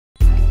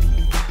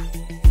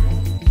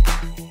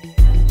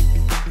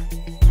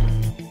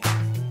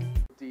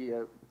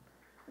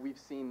we've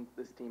seen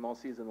this team all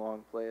season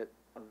long play at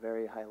a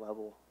very high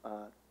level.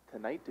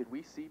 Tonight, did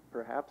we see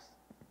perhaps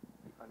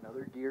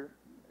another gear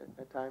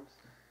at times?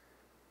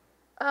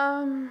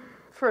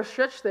 For a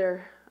stretch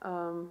there,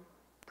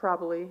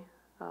 probably.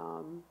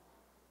 That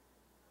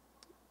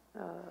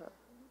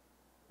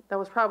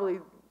was probably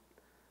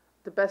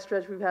the best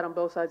stretch we've had on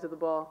both sides of the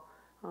ball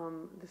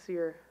this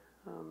year.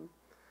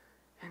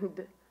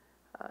 And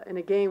in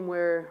a game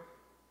where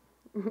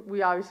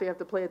we obviously have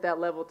to play at that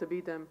level to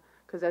beat them,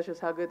 because that's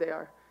just how good they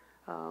are.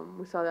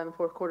 We saw that in the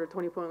fourth quarter.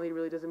 20-point lead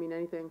really doesn't mean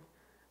anything,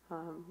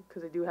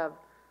 because they do have,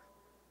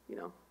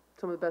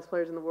 some of the best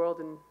players in the world,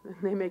 and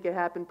they make it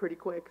happen pretty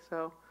quick.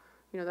 So,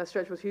 that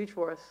stretch was huge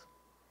for us.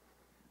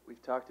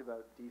 We've talked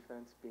about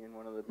defense being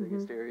one of the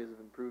biggest areas of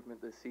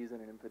improvement this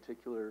season, and in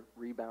particular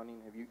rebounding.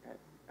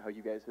 How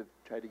you guys have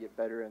tried to get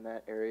better in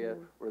that area?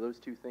 Were those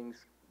two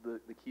things the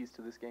keys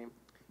to this game?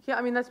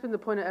 Yeah, that's been the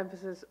point of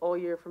emphasis all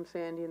year from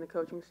Sandy and the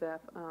coaching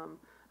staff. To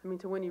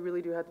win, you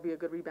really do have to be a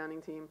good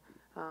rebounding team,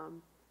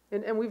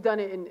 and we've done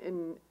it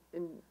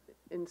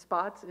in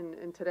spots.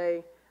 And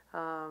today,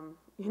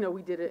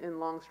 we did it in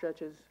long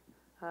stretches.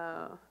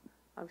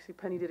 Obviously,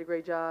 Penny did a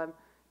great job.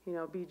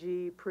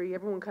 BG, Pre,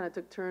 everyone kind of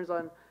took turns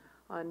on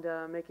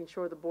making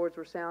sure the boards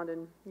were sound.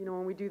 And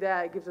when we do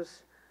that, it gives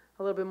us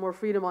a little bit more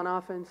freedom on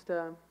offense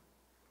to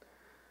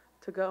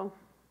go.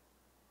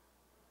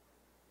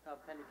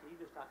 Penny, can you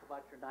just talk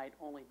about your night,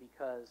 only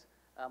because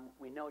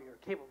we know you're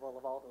capable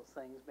of all those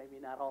things, maybe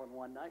not all in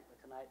one night,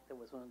 but tonight there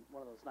was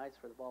one of those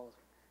nights where the ball was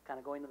kind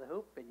of going to the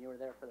hoop, and you were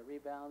there for the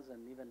rebounds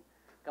and even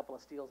a couple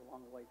of steals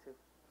along the way, too.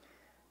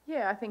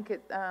 Yeah, I think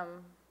it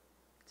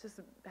just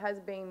has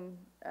been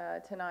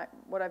tonight.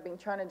 What I've been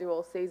trying to do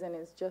all season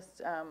is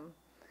just,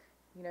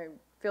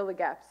 fill the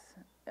gaps,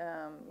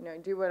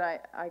 do what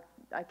I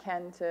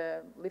can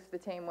to lift the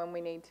team when we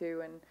need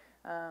to. And,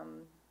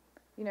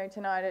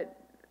 tonight it,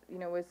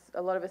 was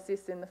a lot of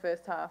assists in the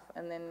first half,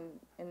 and then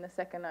in the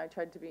second I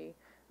tried to be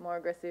more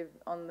aggressive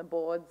on the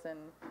boards and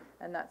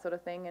that sort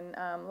of thing. And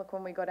look,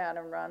 when we got out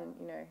and run,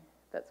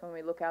 that's when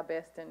we look our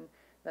best, and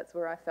that's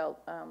where I felt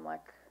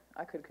like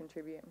I could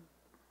contribute.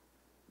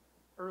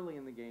 Early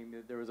in the game,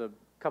 there was a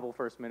couple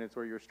first minutes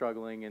where you were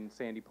struggling, and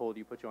Sandy pulled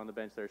you, put you on the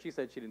bench there. She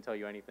said she didn't tell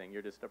you anything.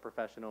 You're just a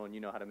professional, and you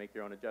know how to make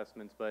your own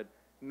adjustments. But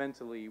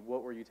mentally,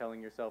 what were you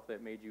telling yourself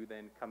that made you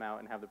then come out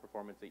and have the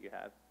performance that you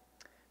had?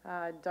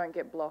 Don't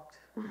get blocked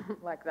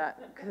like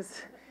that,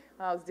 because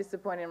I was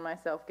disappointed in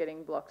myself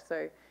getting blocked.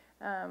 So,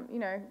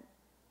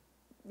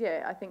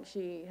 yeah, I think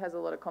she has a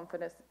lot of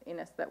confidence in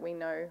us that we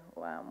know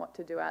what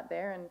to do out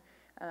there, and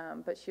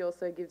but she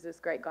also gives us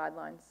great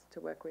guidelines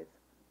to work with.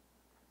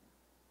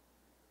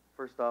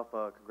 First off,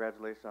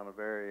 congratulations on a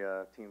very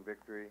team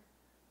victory.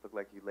 Looked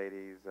like you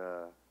ladies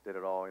did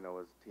it all. It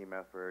was a team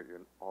effort.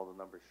 All the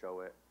numbers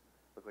show it.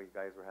 Looked like you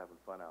guys were having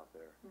fun out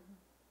there.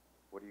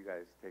 What do you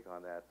guys take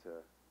on that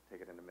to take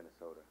it into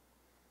Minnesota?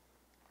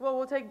 Well,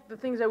 we'll take the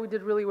things that we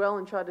did really well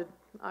and try to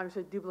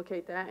obviously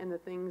duplicate that, and the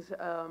things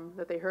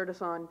that they hurt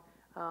us on,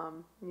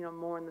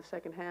 more in the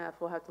second half.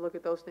 We'll have to look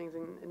at those things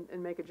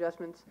and make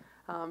adjustments.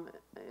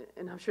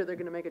 And I'm sure they're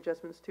going to make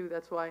adjustments too.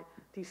 That's why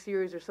these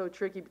series are so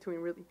tricky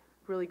between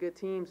really good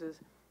teams. Is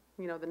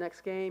the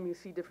next game you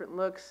see different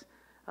looks,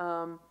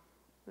 and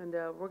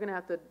we're going to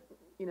have to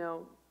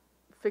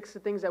fix the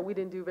things that we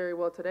didn't do very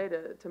well today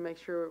to make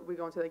sure we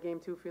go into that game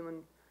too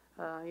feeling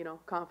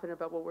confident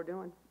about what we're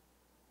doing.